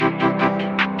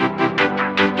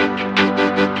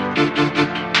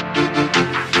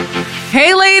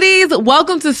Hey ladies,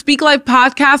 welcome to Speak Life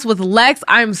Podcast with Lex.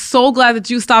 I'm so glad that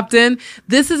you stopped in.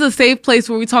 This is a safe place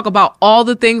where we talk about all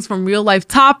the things from real life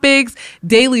topics,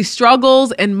 daily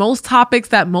struggles, and most topics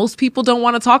that most people don't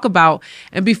want to talk about.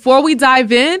 And before we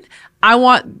dive in, I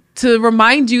want to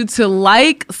remind you to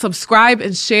like, subscribe,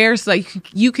 and share so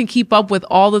that you can keep up with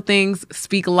all the things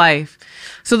Speak Life.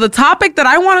 So the topic that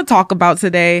I want to talk about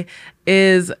today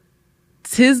is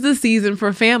 'tis the season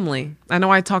for family. I know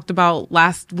I talked about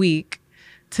last week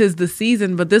 'tis the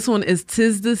season, but this one is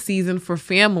 'tis the season for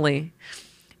family.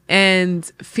 And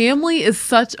family is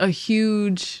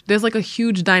there's like a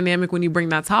huge dynamic when you bring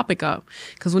that topic up.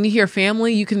 Because when you hear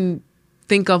family, you can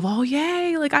think of, oh,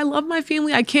 yay, like I love my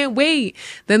family, I can't wait.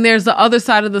 Then there's the other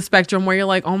side of the spectrum where you're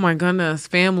like, oh my goodness,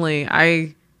 family,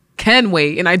 I can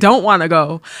wait and I don't want to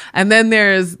go. And then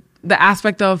there's the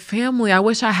aspect of family, I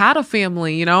wish I had a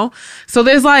family, you know? So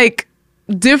there's like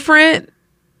different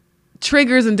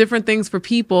triggers and different things for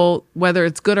people, whether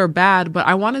it's good or bad. But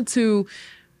I wanted to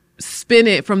spin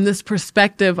it from this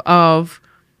perspective of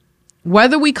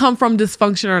whether we come from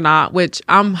dysfunction or not, which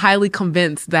I'm highly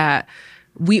convinced that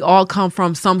we all come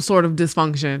from some sort of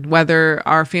dysfunction, whether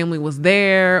our family was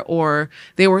there or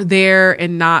they were there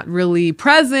and not really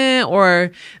present,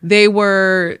 or they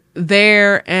were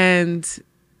there and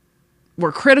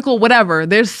were critical, whatever.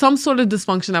 There's some sort of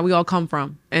dysfunction that we all come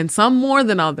from, and some more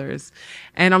than others.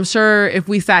 And I'm sure if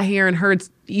we sat here and heard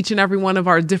each and every one of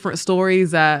our different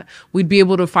stories, that we'd be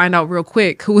able to find out real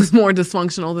quick who was more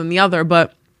dysfunctional than the other.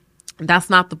 But that's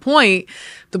not the point.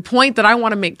 The point that I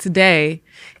want to make today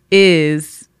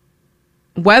is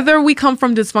whether we come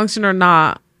from dysfunction or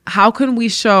not, how can we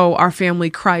show our family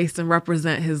Christ and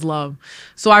represent his love?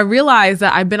 So I realized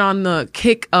that I've been on the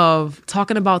kick of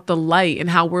talking about the light and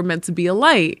how we're meant to be a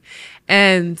light.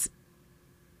 And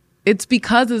it's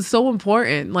because it's so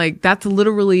important. Like, that's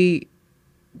literally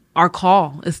our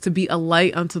call, is to be a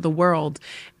light unto the world.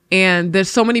 And there's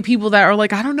so many people that are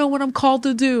like, I don't know what I'm called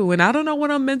to do, and I don't know what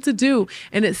I'm meant to do.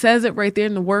 And it says it right there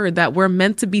in the word that we're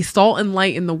meant to be salt and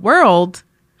light in the world.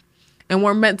 And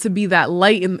we're meant to be that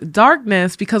light in the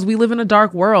darkness because we live in a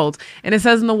dark world. And it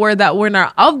says in the word that we're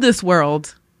not of this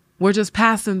world. We're just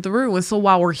passing through. And so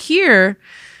while we're here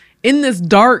in this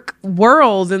dark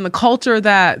world, in the culture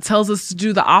that tells us to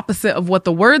do the opposite of what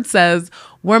the word says,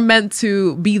 we're meant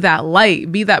to be that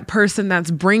light, be that person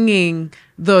that's bringing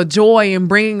the joy and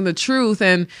bringing the truth.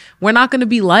 And we're not going to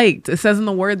be liked. It says in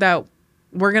the word that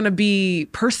we're going to be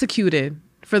persecuted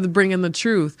for bringing the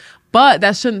truth. But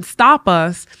that shouldn't stop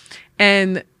us.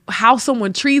 And how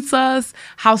someone treats us,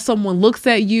 how someone looks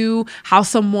at you, how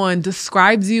someone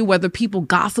describes you, whether people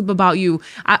gossip about you,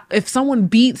 if someone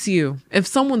beats you, if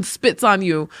someone spits on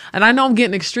you. And I know I'm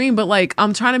getting extreme, but like,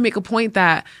 I'm trying to make a point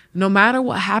that no matter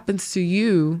what happens to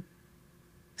you,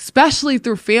 especially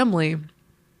through family,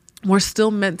 we're still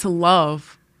meant to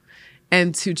love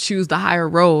and to choose the higher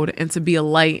road and to be a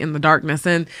light in the darkness.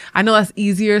 And I know that's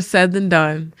easier said than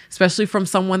done, especially from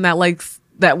someone that likes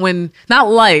that when not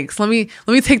likes, let me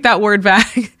take that word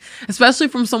back, especially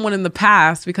from someone in the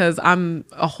past, because I'm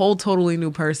a whole totally new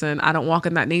person. I don't walk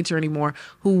in that nature anymore,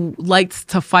 who likes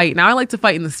to fight. Now I like to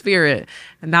fight in the spirit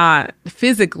and not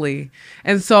physically.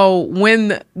 And so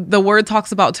when the word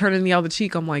talks about turning the other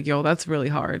cheek, I'm like, yo, that's really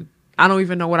hard. I don't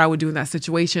even know what I would do in that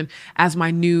situation as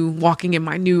walking in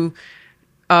my new,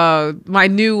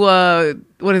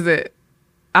 what is it?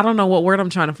 I don't know what word I'm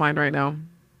trying to find right now.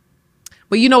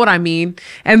 But you know what I mean?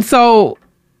 And so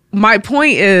my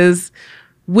point is,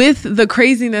 with the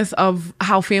craziness of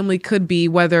how family could be,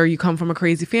 whether you come from a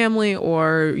crazy family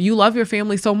or you love your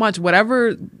family so much,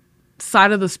 whatever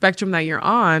side of the spectrum that you're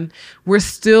on, we're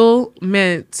still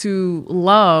meant to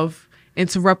love and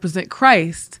to represent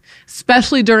Christ,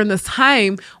 especially during this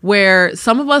time where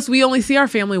some of us, we only see our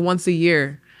family once a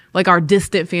year, like our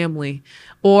distant family.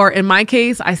 Or in my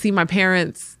case, I see my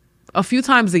parents a few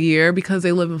times a year because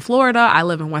they live in Florida. I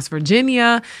live in West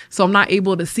Virginia, so I'm not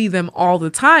able to see them all the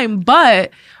time.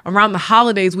 But around the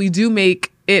holidays, we do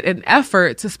make it an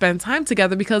effort to spend time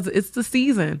together because it's the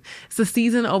season. It's the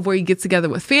season of where you get together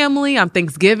with family. On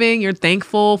Thanksgiving, you're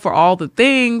thankful for all the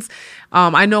things.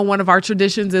 I know one of our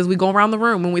traditions is we go around the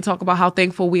room and we talk about how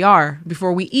thankful we are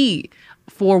before we eat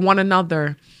for one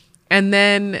another. And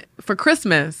then for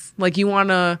Christmas, like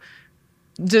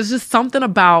there's just something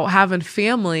about having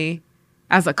family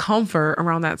as a comfort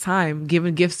around that time,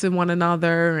 giving gifts to one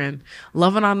another and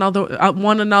loving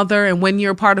one another. And when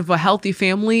you're part of a healthy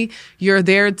family, you're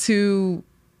there to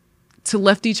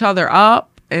lift each other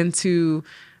up and to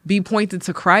be pointed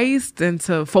to Christ and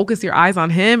to focus your eyes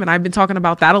on him. And I've been talking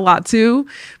about that a lot too,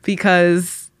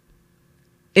 because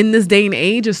in this day and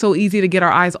age, it's so easy to get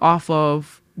our eyes off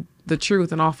of the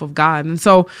truth and off of God. And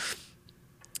so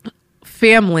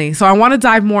family. So I want to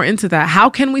dive more into that. How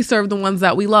can we serve the ones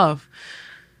that we love?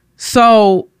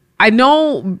 So I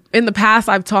know in the past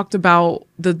I've talked about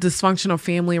the dysfunctional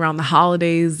family around the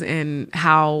holidays and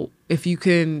how if you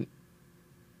can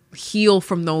heal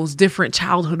from those different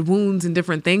childhood wounds and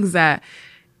different things, that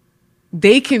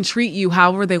they can treat you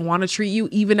however they want to treat you,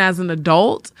 even as an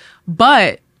adult,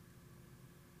 but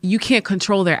you can't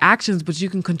control their actions, but you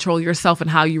can control yourself and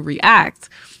how you react.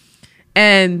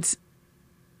 And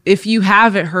if you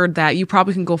haven't heard that, you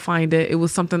probably can go find it. It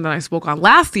was something that I spoke on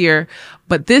last year,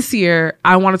 but this year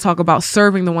I want to talk about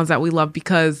serving the ones that we love,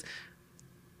 because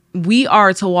we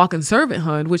are to walk in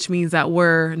servanthood, which means that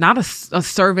we're not a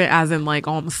servant as in like,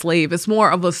 oh, I'm a slave. It's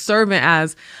more of a servant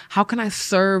as, how can I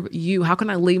serve you? How can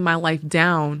I lay my life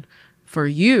down for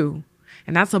you?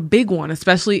 And that's a big one,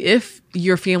 especially if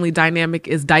your family dynamic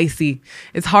is dicey.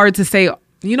 It's hard to say,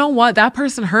 you know what, that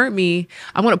person hurt me.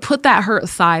 I'm going to put that hurt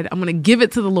aside. I'm going to give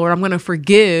it to the Lord. I'm going to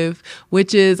forgive,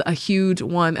 which is a huge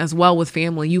one as well with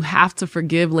family. You have to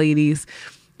forgive, ladies.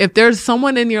 If there's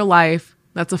someone in your life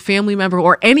that's a family member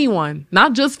or anyone,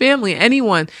 not just family,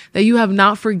 anyone that you have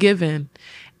not forgiven,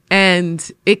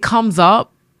 and it comes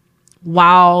up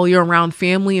while you're around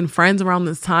family and friends around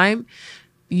this time,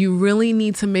 you really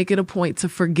need to make it a point to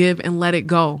forgive and let it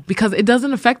go, because it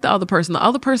doesn't affect the other person. The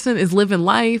other person is living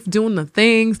life, doing the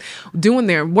things,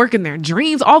 working their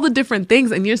dreams, all the different things.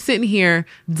 And you're sitting here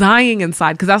dying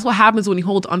inside, because that's what happens when you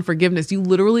hold unforgiveness. You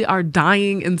literally are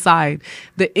dying inside,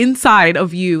 the inside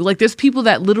of you. Like, there's people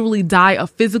that literally die a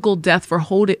physical death for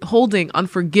holding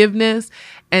unforgiveness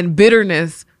and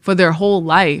bitterness for their whole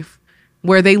life,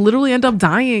 where they literally end up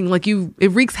dying. Like, it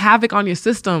wreaks havoc on your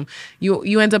system.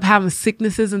 You end up having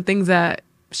sicknesses and things that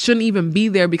shouldn't even be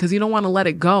there because you don't want to let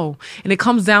it go. And it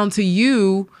comes down to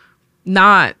you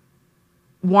not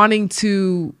wanting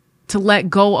to let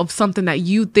go of something that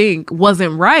you think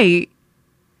wasn't right.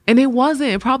 And it wasn't.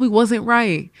 It probably wasn't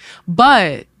right.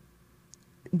 But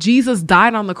Jesus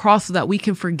died on the cross so that we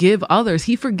can forgive others.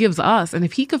 He forgives us. And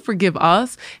if he could forgive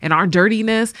us and our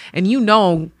dirtiness, and you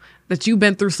know that you've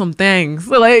been through some things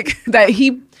like that,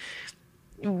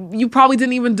 you probably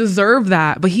didn't even deserve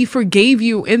that, but he forgave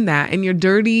you in that, in your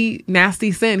dirty,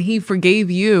 nasty sin. He forgave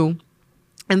you.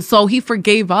 And so he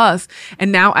forgave us.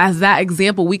 And now as that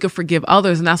example, we could forgive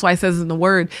others. And that's why it says in the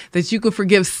word that you could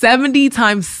forgive 70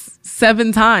 times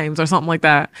 7 times or something like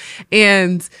that.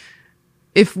 And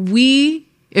if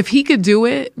he could do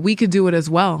it, we could do it as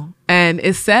well. And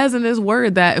it says in his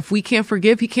word that if we can't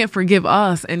forgive, he can't forgive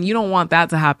us. And you don't want that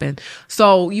to happen.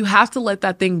 So you have to let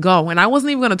that thing go. And I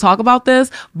wasn't even going to talk about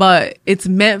this, but it's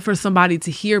meant for somebody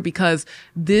to hear, because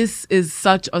this is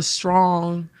such a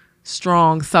strong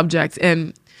subject.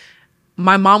 And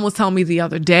my mom was telling me the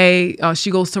other day,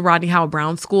 she goes to Rodney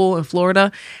Howard-Brown School in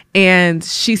Florida, and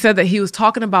she said that he was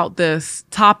talking about this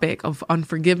topic of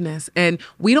unforgiveness. And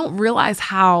we don't realize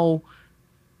how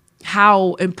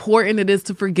important it is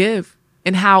to forgive,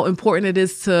 and how important it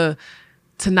is to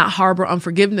not harbor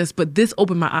unforgiveness. But this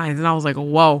opened my eyes, and I was like,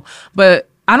 whoa. But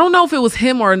I don't know if it was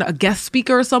him or a guest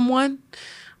speaker or someone,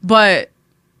 but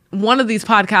one of these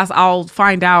podcasts I'll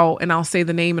find out and I'll say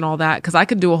the name and all that, because I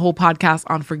could do a whole podcast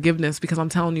on forgiveness, because I'm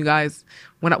telling you guys,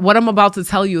 what I'm about to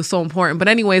tell you is so important. But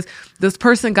anyways, this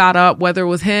person got up, whether it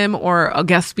was him or a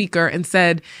guest speaker, and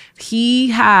said he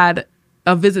had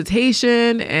a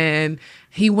visitation and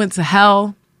he went to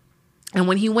hell. And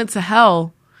when he went to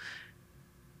hell,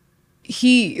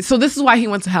 so this is why he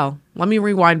went to hell. Let me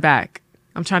rewind back.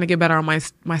 I'm trying to get better on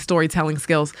my storytelling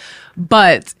skills.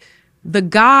 But the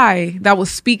guy that was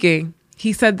speaking,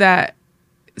 he said that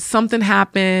something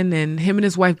happened and him and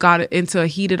his wife got into a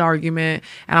heated argument.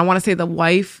 And I want to say the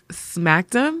wife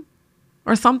smacked him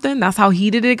or something. That's how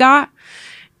heated it got.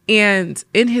 And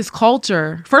in his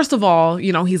culture, first of all,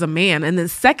 he's a man. And then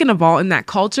second of all, in that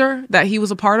culture that he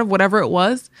was a part of, whatever it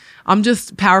was, I'm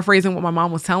just paraphrasing what my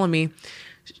mom was telling me.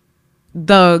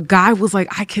 The guy was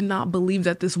like, I cannot believe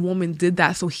that this woman did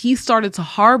that. So he started to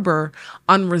harbor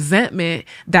resentment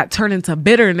that turned into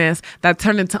bitterness, that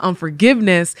turned into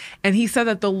unforgiveness. And he said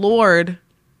that the Lord,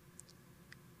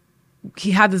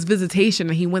 he had this visitation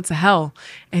and he went to hell.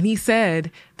 And he said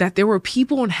that there were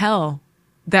people in hell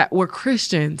that were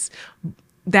Christians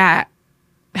that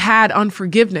had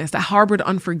unforgiveness, that harbored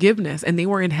unforgiveness, and they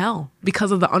were in hell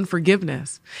because of the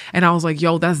unforgiveness. And I was like,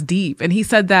 yo, that's deep. And he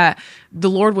said that the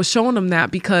Lord was showing him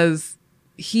that because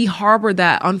he harbored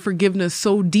that unforgiveness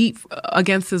so deep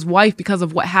against his wife because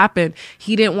of what happened.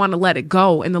 He didn't want to let it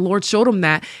go. And the Lord showed him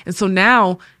that. And so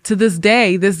now to this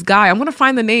day, this guy, I'm going to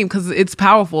find the name because it's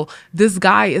powerful. This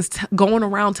guy is going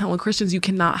around telling Christians, you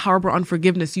cannot harbor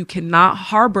unforgiveness. You cannot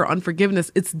harbor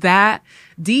unforgiveness. It's that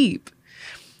deep.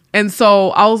 And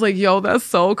so I was like, yo, that's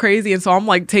so crazy. And so I'm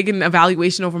like taking an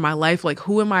evaluation over my life. Like,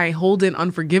 who am I holding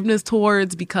unforgiveness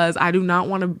towards? Because I do not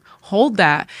want to hold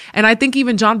that. And I think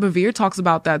even John Bevere talks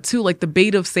about that too, like the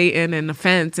bait of Satan and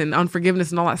offense and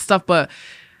unforgiveness and all that stuff. But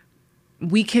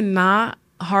we cannot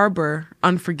harbor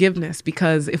unforgiveness,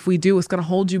 because if we do, it's going to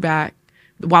hold you back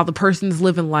while the person's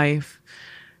living life,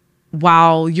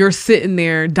 while you're sitting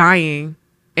there dying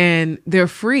and they're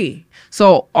free.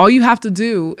 So all you have to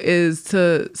do is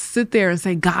to sit there and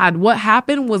say, God, what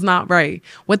happened was not right.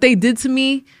 What they did to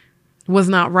me was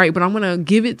not right, but I'm going to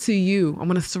give it to you. I'm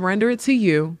going to surrender it to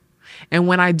you. And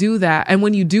when I do that, and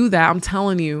when you do that, I'm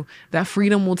telling you that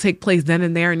freedom will take place then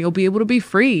and there, and you'll be able to be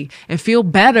free and feel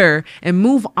better and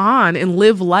move on and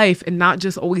live life and not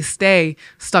just always stay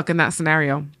stuck in that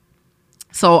scenario.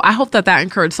 So I hope that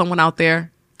encouraged someone out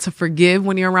there to forgive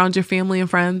when you're around your family and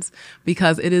friends,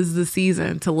 because it is the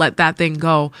season to let that thing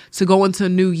go, to go into a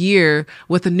new year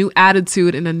with a new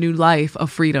attitude and a new life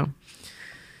of freedom.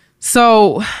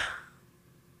 So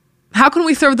how can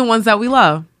we serve the ones that we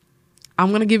love? I'm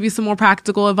going to give you some more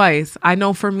practical advice. I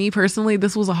know for me personally,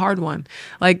 this was a hard one.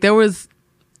 Like, there was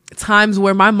times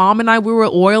where my mom and I, we were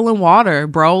oil and water,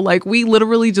 bro. Like, we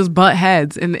literally just butt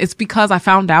heads. And it's because I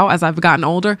found out as I've gotten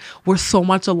older, we're so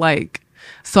much alike.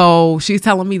 So she's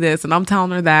telling me this and I'm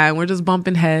telling her that, and we're just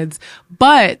bumping heads.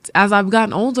 But as I've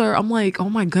gotten older, I'm like, oh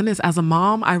my goodness, as a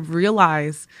mom, I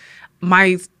realize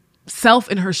myself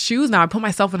in her shoes now. I put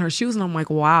myself in her shoes and I'm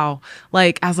like, wow,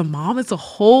 like as a mom, it's a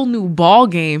whole new ball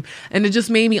game. And it just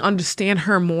made me understand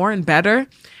her more and better.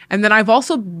 And then I've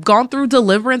also gone through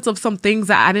deliverance of some things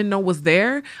that I didn't know was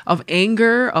there, of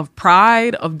anger, of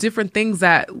pride, of different things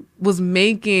that was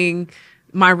making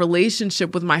my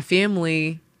relationship with my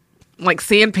family like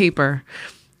sandpaper.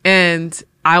 And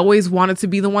I always wanted to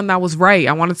be the one that was right.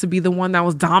 I wanted to be the one that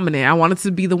was dominant. I wanted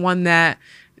to be the one that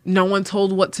no one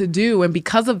told what to do. And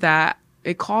because of that,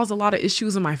 it caused a lot of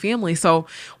issues in my family. So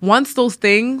once those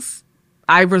things,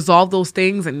 I resolved those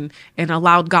things and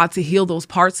allowed God to heal those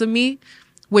parts of me,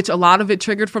 which a lot of it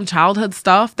triggered from childhood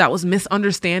stuff that was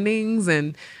misunderstandings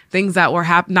and things that were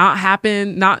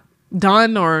not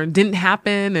done or didn't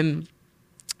happen, and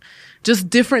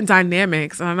just different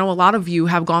dynamics. And I know a lot of you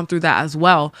have gone through that as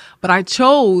well, but I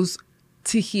chose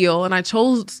to heal, and I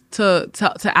chose to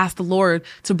ask the Lord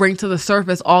to bring to the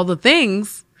surface all the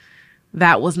things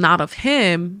that was not of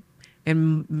him.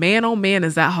 And man, oh man,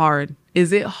 is that hard.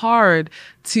 Is it hard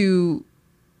to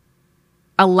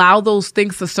allow those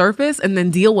things to surface and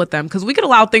then deal with them? Because we could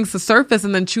allow things to surface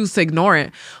and then choose to ignore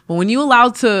it. But when you allow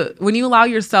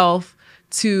yourself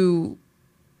to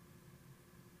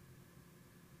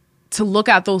look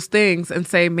at those things and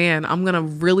say, man, I'm going to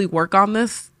really work on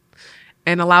this,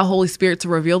 and allow Holy Spirit to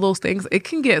reveal those things, it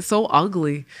can get so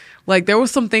ugly. Like, there were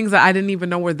some things that I didn't even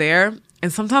know were there.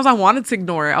 And sometimes I wanted to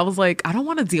ignore it. I was like, I don't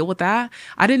want to deal with that.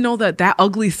 I didn't know that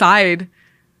ugly side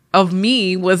of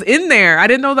me was in there. I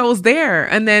didn't know that was there.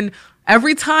 And then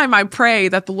every time I pray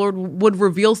that the Lord would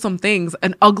reveal some things,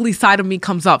 an ugly side of me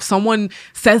comes up. Someone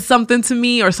says something to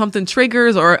me, or something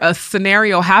triggers, or a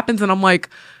scenario happens, and I'm like,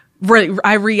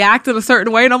 I react in a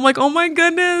certain way, and I'm like, oh my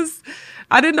goodness,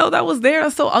 I didn't know that was there.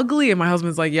 That's so ugly. And my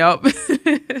husband's like, yep.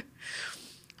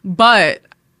 But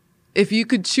if you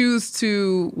could choose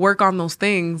to work on those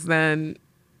things, then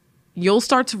you'll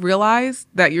start to realize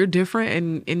that you're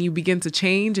different, and you begin to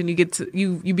change, and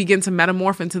you begin to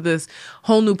metamorph into this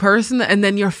whole new person. And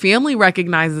then your family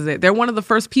recognizes it. They're one of the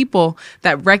first people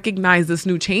that recognize this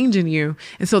new change in you.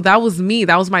 And so that was me.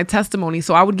 That was my testimony.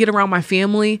 So I would get around my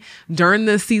family during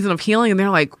this season of healing, and they're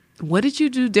like, what did you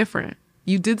do different?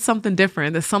 You did something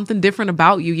different. There's something different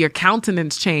about you. Your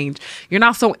countenance changed. You're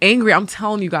not so angry. I'm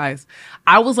telling you guys,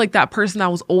 I was like that person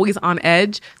that was always on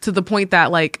edge, to the point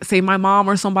that, like, say my mom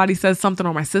or somebody says something,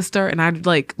 or my sister, and I'd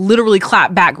like literally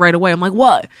clap back right away. I'm like,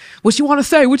 what you want to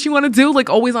say? What you want to do? Like,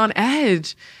 always on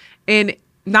edge. And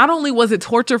not only was it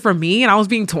torture for me, and I was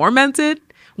being tormented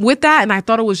with that, and I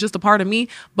thought it was just a part of me,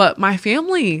 but my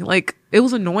family, like, it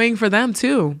was annoying for them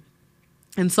too.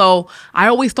 And so I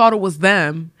always thought it was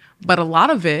them. But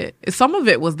some of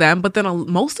it was them, but then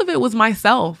most of it was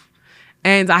myself.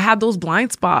 And I had those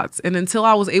blind spots. And until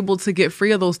I was able to get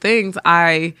free of those things,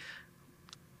 I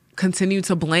continued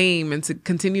to blame and to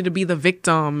continue to be the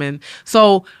victim. And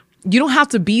so you don't have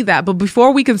to be that. But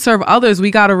before we can serve others, we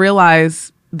got to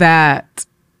realize that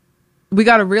we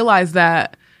got to realize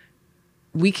that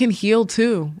we can heal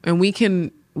too, and we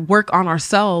can work on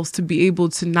ourselves to be able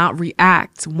to not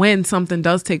react when something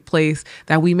does take place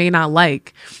that we may not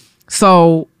like.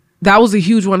 So that was a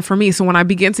huge one for me. So when I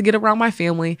began to get around my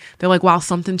family, they're like, wow,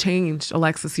 something changed.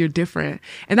 Alexis, you're different.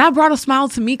 And that brought a smile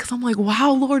to me because I'm like,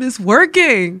 wow, Lord, it's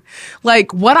working.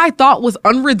 Like what I thought was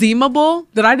unredeemable,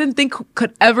 that I didn't think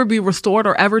could ever be restored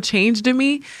or ever changed in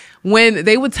me, when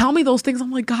they would tell me those things,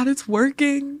 I'm like, God, it's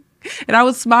working. And I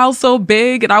would smile so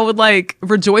big, and I would like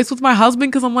rejoice with my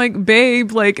husband because I'm like,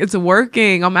 babe, like it's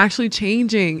working. I'm actually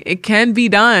changing. It can be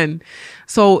done.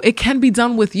 So it can be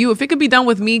done with you. If it could be done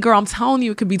with me, girl, I'm telling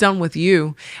you, it could be done with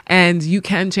you, and you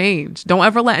can change. Don't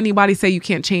ever let anybody say you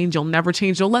can't change. You'll never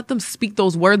change. Don't let them speak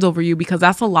those words over you, because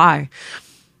that's a lie.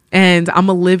 And I'm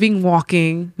a living,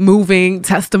 walking, moving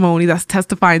testimony that's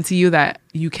testifying to you that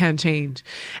you can change.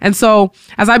 And so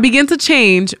as I begin to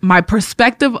change, my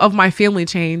perspective of my family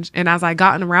changed. And as I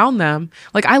gotten around them,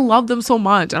 like I love them so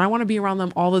much and I want to be around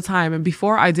them all the time. And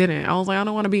before I didn't, I was like, I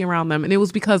don't want to be around them. And it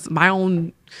was because my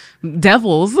own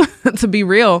devils, to be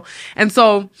real. And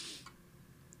so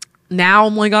now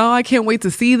I'm like, oh, I can't wait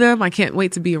to see them. I can't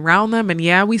wait to be around them. And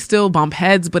yeah, we still bump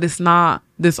heads, but it's not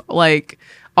this like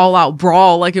all out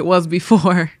brawl like it was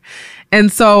before.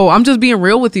 And so I'm just being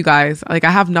real with you guys. Like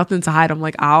I have nothing to hide. I'm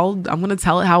like, I'm going to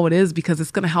tell it how it is, because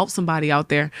it's going to help somebody out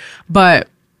there. But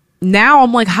now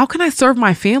I'm like, how can I serve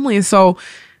my family? And so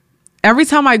every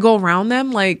time I go around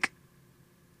them, like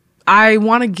I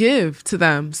want to give to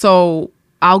them. So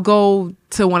I'll go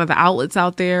to one of the outlets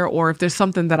out there, or if there's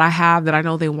something that I have that I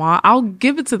know they want, I'll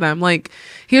give it to them. Like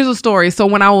here's a story. So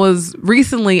when I was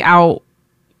recently out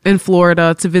in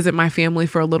Florida to visit my family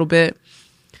for a little bit,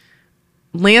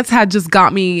 Lance had just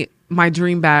got me my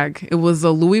dream bag. It was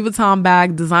a Louis Vuitton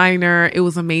bag, designer. It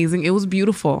was amazing. It was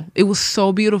beautiful. It was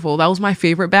so beautiful. That was my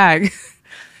favorite bag.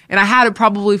 And I had it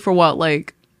probably for what,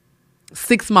 like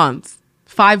 6 months,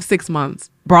 5-6 months.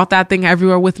 Brought that thing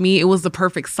everywhere with me. It was the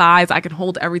perfect size. I could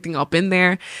hold everything up in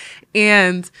there.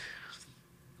 And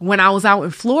when I was out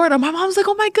in Florida, my mom was like,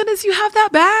 oh my goodness, you have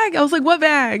that bag? I was like, what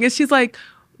bag? And she's like,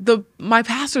 my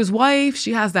pastor's wife,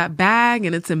 she has that bag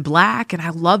and it's in black, and I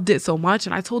loved it so much.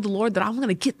 And I told the Lord that I'm going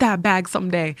to get that bag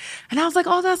someday. And I was like,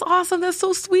 oh, that's awesome. That's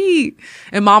so sweet.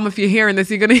 And Mom, if you're hearing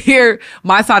this, you're going to hear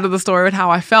my side of the story and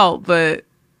how I felt. But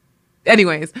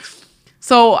anyways,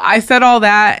 so I said all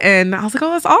that and I was like, oh,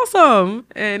 that's awesome.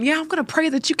 And yeah, I'm going to pray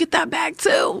that you get that bag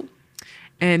too.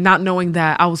 And not knowing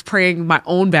that I was praying my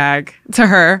own bag to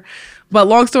her. But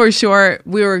long story short,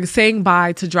 we were saying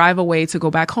bye to drive away to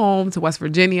go back home to West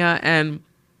Virginia. And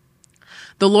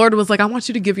the Lord was like, I want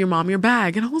you to give your mom your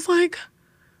bag. And I was like,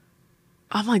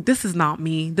 this is not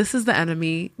me. This is the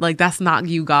enemy. Like, that's not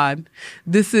you, God.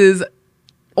 This is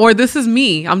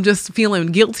me. I'm just feeling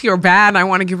guilty or bad. And I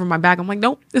want to give her my bag. I'm like,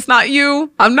 nope, it's not you.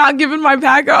 I'm not giving my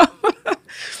bag up.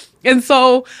 And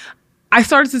so I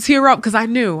started to tear up because I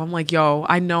knew. I'm like, yo,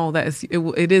 I know that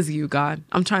it is you, God.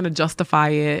 I'm trying to justify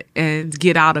it and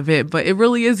get out of it, but it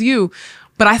really is you.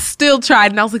 But I still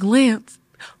tried, and I was like, Lance,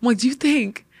 I'm like, do you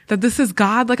think that this is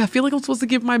God? Like, I feel like I'm supposed to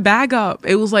give my bag up.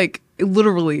 It was like,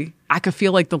 literally, I could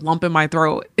feel like the lump in my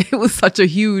throat. It was such a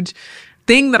huge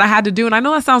thing that I had to do. And I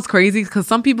know that sounds crazy because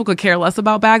some people could care less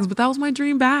about bags, but that was my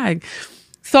dream bag.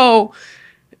 So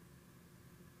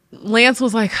Lance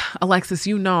was like, Alexis,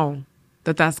 you know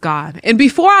that's God. And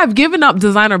before, I've given up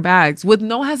designer bags with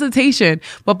no hesitation,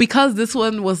 but because this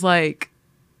one was like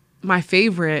my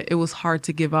favorite, it was hard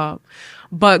to give up.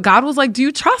 But God was like, do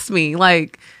you trust me?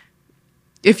 Like,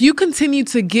 if you continue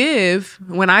to give,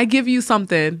 when I give you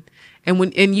something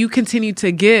and you continue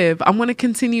to give, I'm going to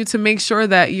continue to make sure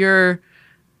that you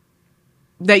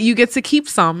get to keep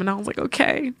some. And I was like,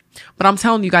 okay. But I'm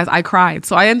telling you guys, I cried.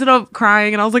 So I ended up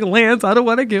crying and I was like, Lance, I don't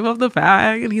want to give up the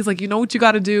bag. And he's like, you know what you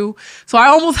got to do? So I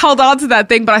almost held on to that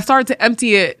thing, but I started to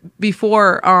empty it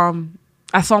before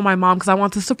I saw my mom because I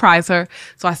wanted to surprise her.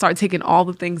 So I started taking all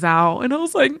the things out and I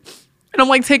was like, and I'm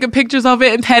like taking pictures of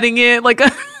it and petting it. Like,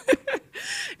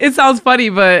 it sounds funny,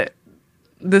 but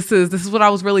this is what I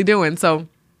was really doing. So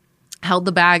held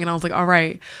the bag and I was like, all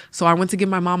right. So I went to give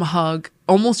my mom a hug,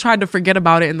 almost tried to forget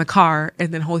about it in the car.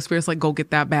 And then Holy Spirit's like, go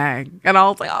get that bag. And I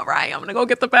was like, all right, I'm going to go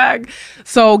get the bag.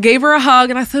 So gave her a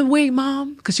hug and I said, wait,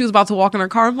 Mom, because she was about to walk in her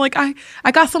car. I'm like,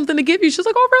 I got something to give you. She's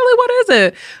like, oh, really? What is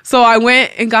it? So I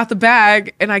went and got the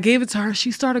bag and I gave it to her.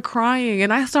 She started crying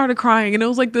and I started crying. And it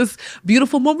was like this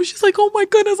beautiful moment. She's like, oh my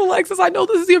goodness, Alexis, I know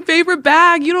this is your favorite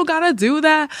bag. You don't got to do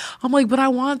that. I'm like, but I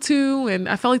want to. And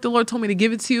I felt like the Lord told me to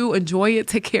give it to you. Enjoy it.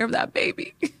 Take care of that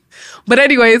baby. But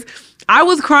anyways, I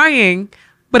was crying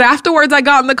But afterwards, I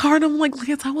got in the car and I'm like,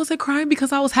 Lance, I wasn't crying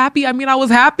because I was happy. I mean, I was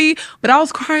happy, but I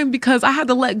was crying because I had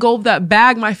to let go of that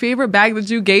bag, my favorite bag that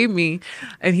you gave me.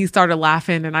 And he started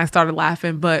laughing and I started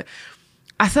laughing. But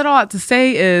I said all that to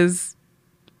say is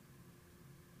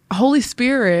Holy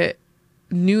Spirit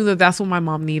knew that that's what my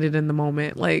mom needed in the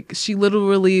moment. Like, she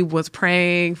literally was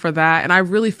praying for that. And I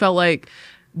really felt like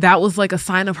that was like a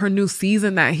sign of her new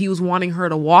season that he was wanting her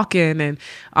to walk in, and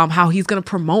how he's going to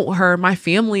promote her, my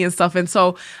family and stuff. And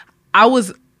so I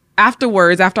was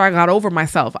afterwards, after I got over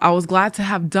myself, I was glad to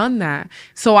have done that.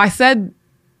 So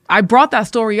I brought that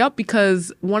story up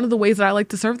because one of the ways that I like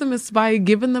to serve them is by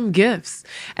giving them gifts.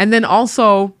 And then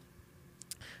also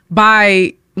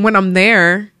by when I'm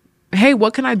there, hey,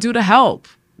 what can I do to help?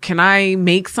 Can I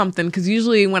make something? Because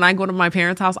usually when I go to my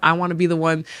parents' house, I want to be the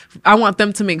one, I want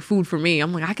them to make food for me.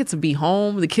 I'm like, I get to be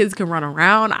home. The kids can run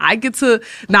around. I get to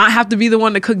not have to be the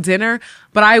one to cook dinner.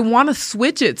 But I want to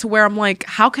switch it to where I'm like,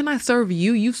 how can I serve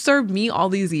you? You've served me all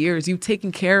these years. You've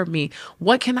taken care of me.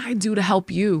 What can I do to help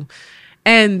you?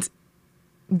 And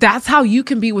that's how you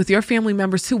can be with your family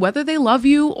members too, whether they love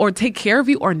you or take care of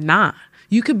you or not.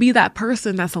 You could be that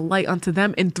person that's a light unto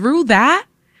them. And through that,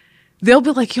 they'll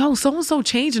be like, yo, so-and-so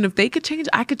changed. And if they could change,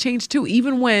 I could change too.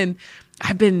 Even when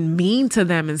I've been mean to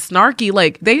them and snarky,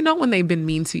 like they know when they've been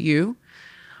mean to you.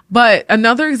 But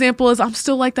another example is I'm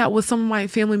still like that with some of my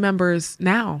family members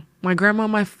now. My grandma,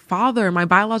 my father, my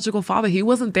biological father, he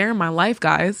wasn't there in my life,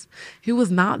 guys. He was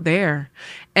not there.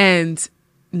 And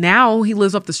now he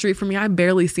lives up the street from me. I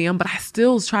barely see him, but I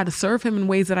still try to serve him in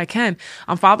ways that I can.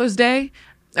 On Father's Day,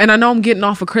 and I know I'm getting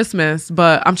off of Christmas,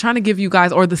 but I'm trying to give you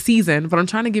guys, or the season, but I'm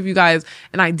trying to give you guys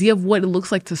an idea of what it looks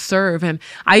like to serve. And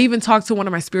I even talked to one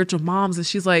of my spiritual moms, and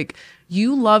she's like,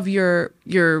 you love your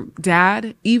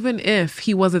dad, even if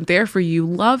he wasn't there for you.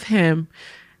 Love him.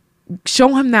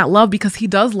 Show him that love, because he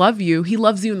does love you. He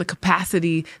loves you in the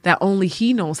capacity that only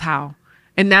he knows how.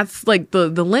 And that's like the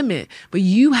limit. But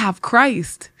you have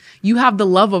Christ. You have the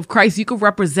love of Christ. You can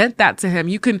represent that to him.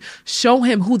 You can show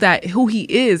him who he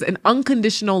is. And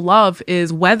unconditional love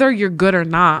is whether you're good or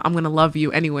not, I'm going to love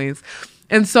you anyways.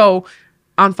 And so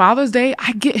on Father's Day,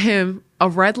 I get him a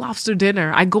Red Lobster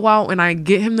dinner. I go out and I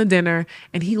get him the dinner,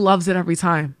 and he loves it every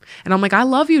time. And I'm like, I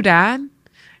love you, Dad.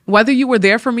 Whether you were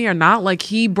there for me or not, like,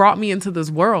 he brought me into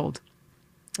this world.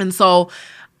 And so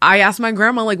I asked my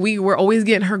grandma, like, we're always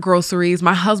getting her groceries.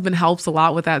 My husband helps a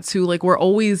lot with that too. Like, we're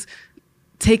always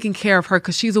taking care of her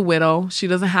because she's a widow. She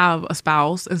doesn't have a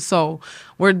spouse. And so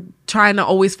we're trying to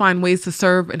always find ways to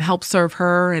serve and help serve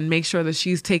her and make sure that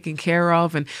she's taken care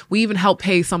of. And we even help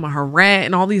pay some of her rent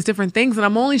and all these different things. And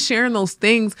I'm only sharing those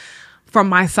things from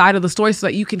my side of the story so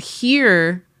that you can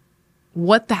hear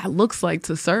what that looks like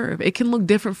to serve. It can look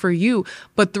different for you.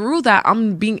 But through that,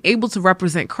 I'm being able to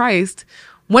represent Christ.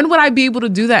 When would I be able to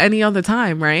do that any other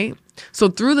time, right? So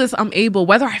through this, I'm able,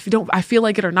 whether I feel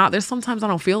like it or not, there's sometimes I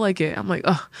don't feel like it. I'm like,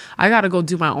 I got to go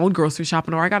do my own grocery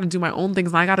shopping, or I got to do my own things,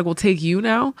 and I got to go take you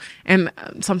now. And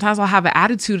sometimes I'll have an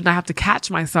attitude and I have to catch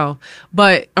myself.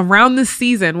 But around this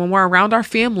season, when we're around our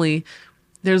family,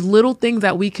 there's little things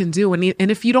that we can do. And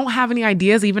if you don't have any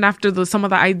ideas, even after some of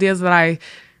the ideas that I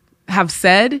have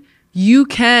said, you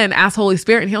can ask Holy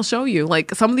Spirit and he'll show you.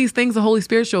 Like, some of these things the Holy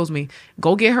Spirit shows me.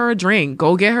 Go get her a drink.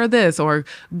 Go get her this, or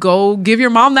go give your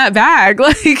mom that bag.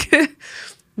 Like,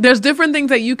 there's different things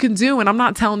that you can do. And I'm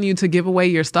not telling you to give away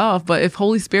your stuff, but if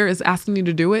Holy Spirit is asking you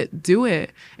to do it, do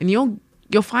it. And you'll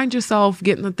find yourself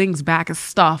getting the things back as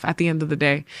stuff at the end of the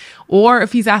day. Or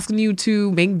if he's asking you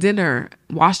to make dinner,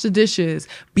 wash the dishes,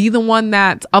 be the one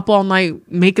that's up all night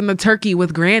making the turkey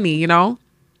with Granny, you know?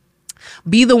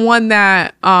 Be the one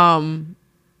that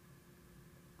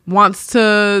wants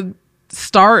to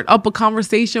start up a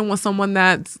conversation with someone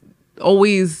that's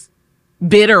always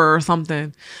bitter or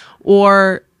something.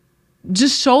 Or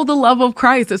just show the love of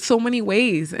Christ. There's so many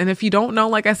ways. And if you don't know,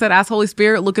 like I said, ask Holy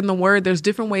Spirit, look in the Word. There's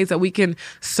different ways that we can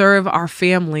serve our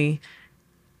family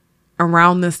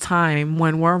around this time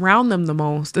when we're around them the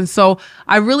most. And so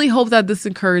I really hope that this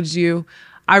encouraged you.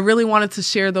 I really wanted to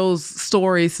share those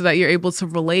stories so that you're able to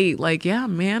relate. Like, yeah,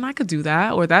 man, I could do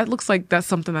that. Or that looks like that's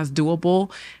something that's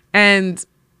doable. And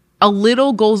a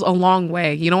little goes a long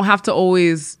way. You don't have to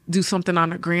always do something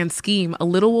on a grand scheme. A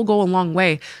little will go a long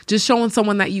way. Just showing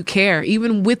someone that you care,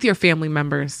 even with your family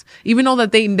members, even though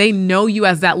that they know you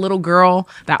as that little girl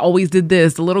that always did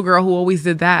this, the little girl who always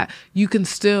did that. You can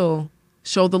still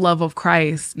show the love of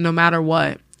Christ no matter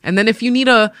what. And then if you need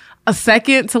a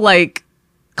second to, like,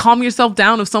 calm yourself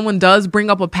down if someone does bring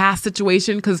up a past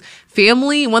situation, because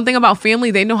family, one thing about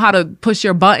family, they know how to push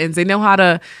your buttons. They know how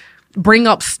to bring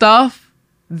up stuff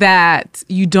that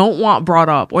you don't want brought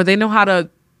up, or they know how to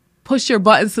push your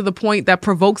buttons to the point that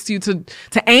provokes you to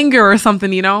anger or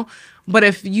something, you know? But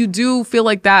if you do feel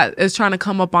like that is trying to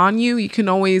come up on you, you can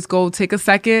always go take a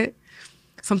second.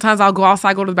 Sometimes I'll go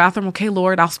outside, go to the bathroom. Okay,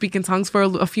 Lord, I'll speak in tongues for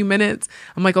a few minutes.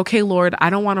 I'm like, okay, Lord, I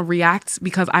don't want to react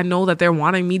because I know that they're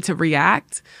wanting me to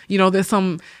react. You know, there's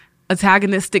some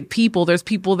antagonistic people. There's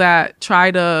people that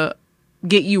try to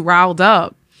get you riled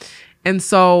up. And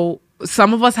so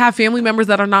some of us have family members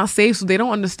that are not safe, so they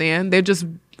don't understand. They're just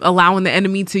allowing the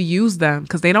enemy to use them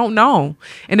because they don't know.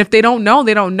 And if they don't know,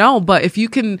 they don't know. But if you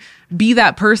can be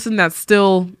that person that's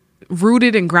still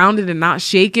rooted and grounded and not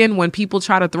shaken when people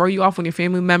try to throw you off, when your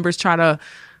family members try to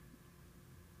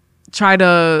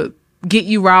get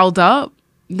you riled up,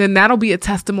 then that'll be a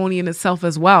testimony in itself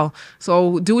as well.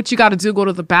 So do what you got to do. Go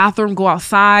to the bathroom, go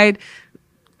outside,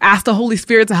 ask the Holy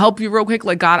Spirit to help you real quick.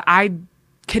 Like, God, I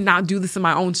cannot do this in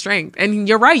my own strength. And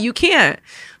you're right, you can't.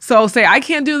 So say, I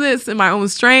can't do this in my own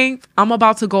strength. I'm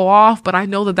about to go off, but I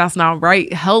know that that's not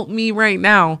right. Help me right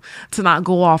now to not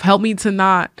go off. Help me to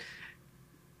not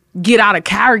get out of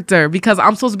character because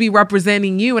I'm supposed to be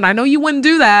representing you. And I know you wouldn't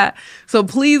do that. So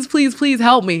please, please, please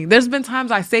help me. There's been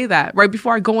times I say that right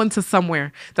before I go into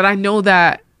somewhere that I know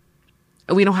that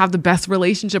we don't have the best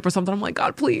relationship or something. I'm like,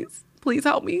 God, please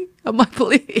help me. I'm like,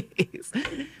 please.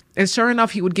 And sure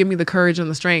enough, he would give me the courage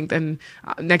and the strength. And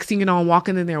next thing you know, I'm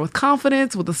walking in there with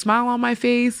confidence, with a smile on my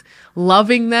face,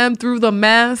 loving them through the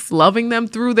mess, loving them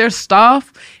through their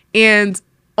stuff. And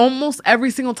almost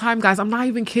every single time, guys, I'm not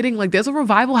even kidding. Like, there's a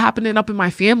revival happening up in my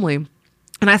family.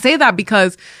 And I say that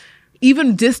because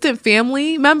even distant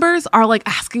family members are like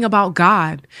asking about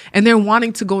God and they're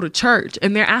wanting to go to church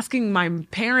and they're asking my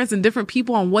parents and different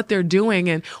people on what they're doing.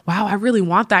 And wow, I really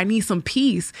want that. I need some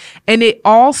peace. And it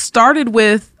all started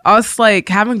with us like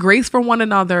having grace for one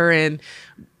another and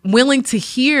willing to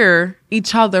hear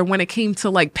each other when it came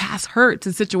to like past hurts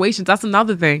and situations. That's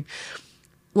another thing.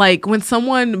 Like when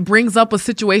someone brings up a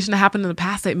situation that happened in the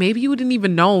past that maybe you didn't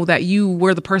even know that you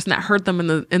were the person that hurt them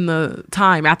at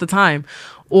the time,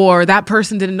 or that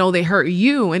person didn't know they hurt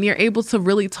you, and you're able to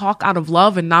really talk out of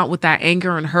love and not with that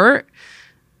anger and hurt,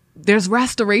 there's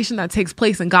restoration that takes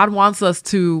place, and God wants us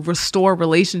to restore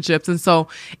relationships. And so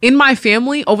in my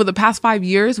family over the past 5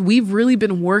 years, we've really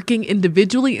been working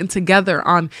individually and together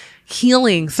on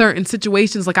healing certain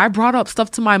situations. Like I brought up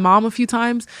stuff to my mom a few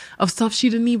times of stuff she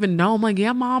didn't even know. I'm like,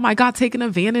 yeah, Mom, I got taken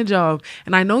advantage of.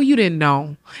 And I know you didn't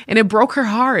know. And it broke her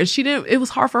heart. And it was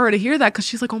hard for her to hear that because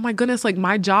she's like, oh my goodness, like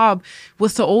my job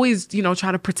was to always,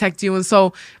 try to protect you. And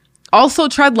so also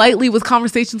tread lightly with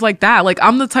conversations like that. Like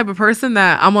I'm the type of person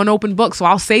that I'm an open book. So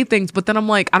I'll say things, but then I'm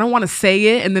like, I don't want to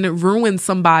say it. And then it ruins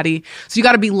somebody. So you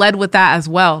got to be led with that as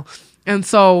well. And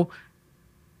so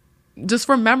just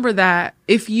remember that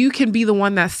if you can be the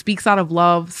one that speaks out of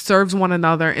love, serves one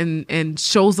another and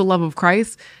shows the love of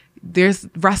Christ, there's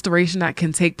restoration that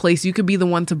can take place. You could be the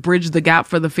one to bridge the gap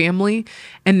for the family.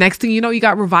 And next thing you know, you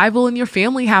got revival in your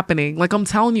family happening. Like I'm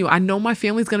telling you, I know my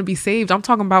family's going to be saved. I'm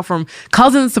talking about from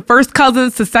cousins to first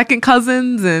cousins to second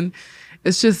cousins. And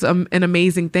it's just an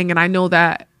amazing thing. And I know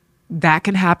that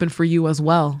can happen for you as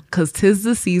well, because 'tis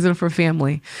the season for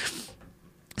family.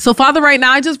 So Father, right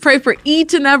now, I just pray for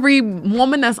each and every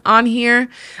woman that's on here.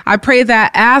 I pray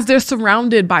that as they're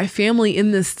surrounded by family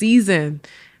in this season,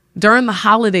 during the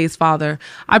holidays, Father,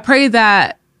 I pray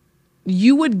that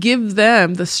you would give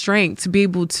them the strength to be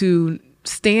able to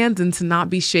stand and to not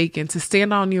be shaken, to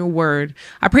stand on your word.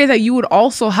 I pray that you would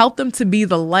also help them to be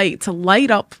the light, to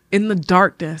light up in the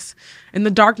darkness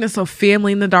of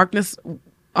family, in the darkness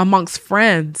amongst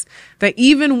friends, that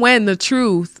even when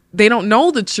they don't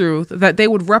know the truth, that they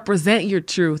would represent your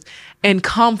truth and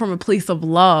come from a place of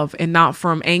love and not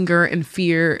from anger and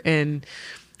fear and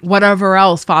whatever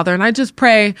else, Father. And I just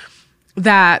pray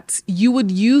that you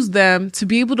would use them to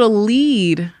be able to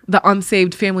lead the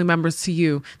unsaved family members to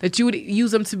you, that you would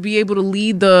use them to be able to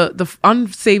lead the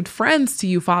unsaved friends to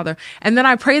you, Father. And then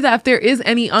I pray that if there is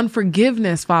any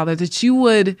unforgiveness, Father, that you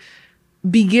would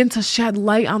begin to shed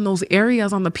light on those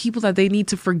areas, on the people that they need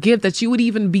to forgive, that you would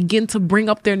even begin to bring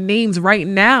up their names right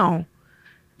now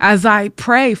as I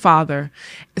pray, Father,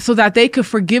 so that they could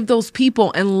forgive those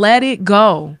people and let it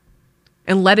go.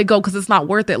 And let it go, because it's not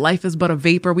worth it. Life is but a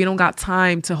vapor. We don't got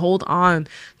time to hold on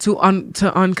to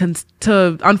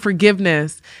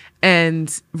unforgiveness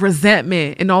and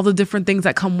resentment and all the different things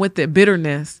that come with it,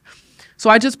 bitterness. So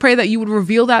I just pray that you would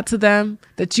reveal that to them,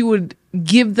 that you would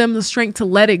give them the strength to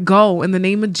let it go in the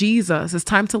name of Jesus. It's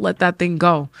time to let that thing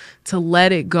go, to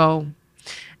let it go.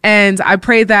 And I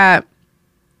pray that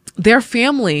their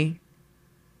family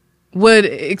would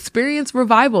experience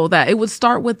revival, that it would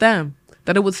start with them.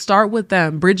 That it would start with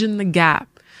them, bridging the gap,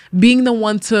 being the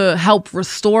one to help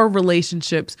restore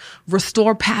relationships,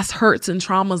 restore past hurts and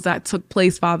traumas that took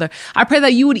place, Father. I pray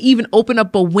that you would even open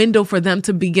up a window for them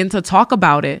to begin to talk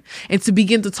about it and to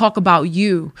begin to talk about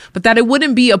you, but that it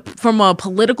wouldn't be from a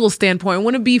political standpoint. It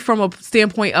wouldn't be from a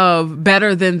standpoint of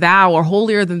better than thou or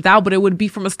holier than thou, but it would be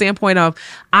from a standpoint of,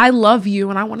 I love you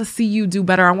and I want to see you do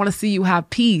better. I want to see you have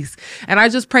peace. And I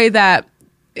just pray that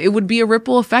it would be a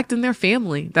ripple effect in their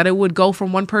family, that it would go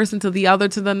from one person to the other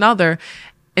to the another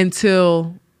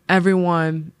until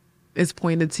everyone is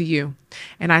pointed to you.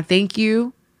 And I thank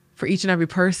you for each and every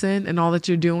person and all that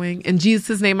you're doing. In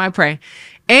Jesus' name I pray.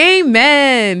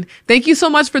 Amen. Thank you so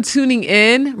much for tuning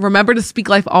in. Remember to speak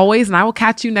life always, and I will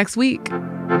catch you next week.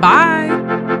 Bye.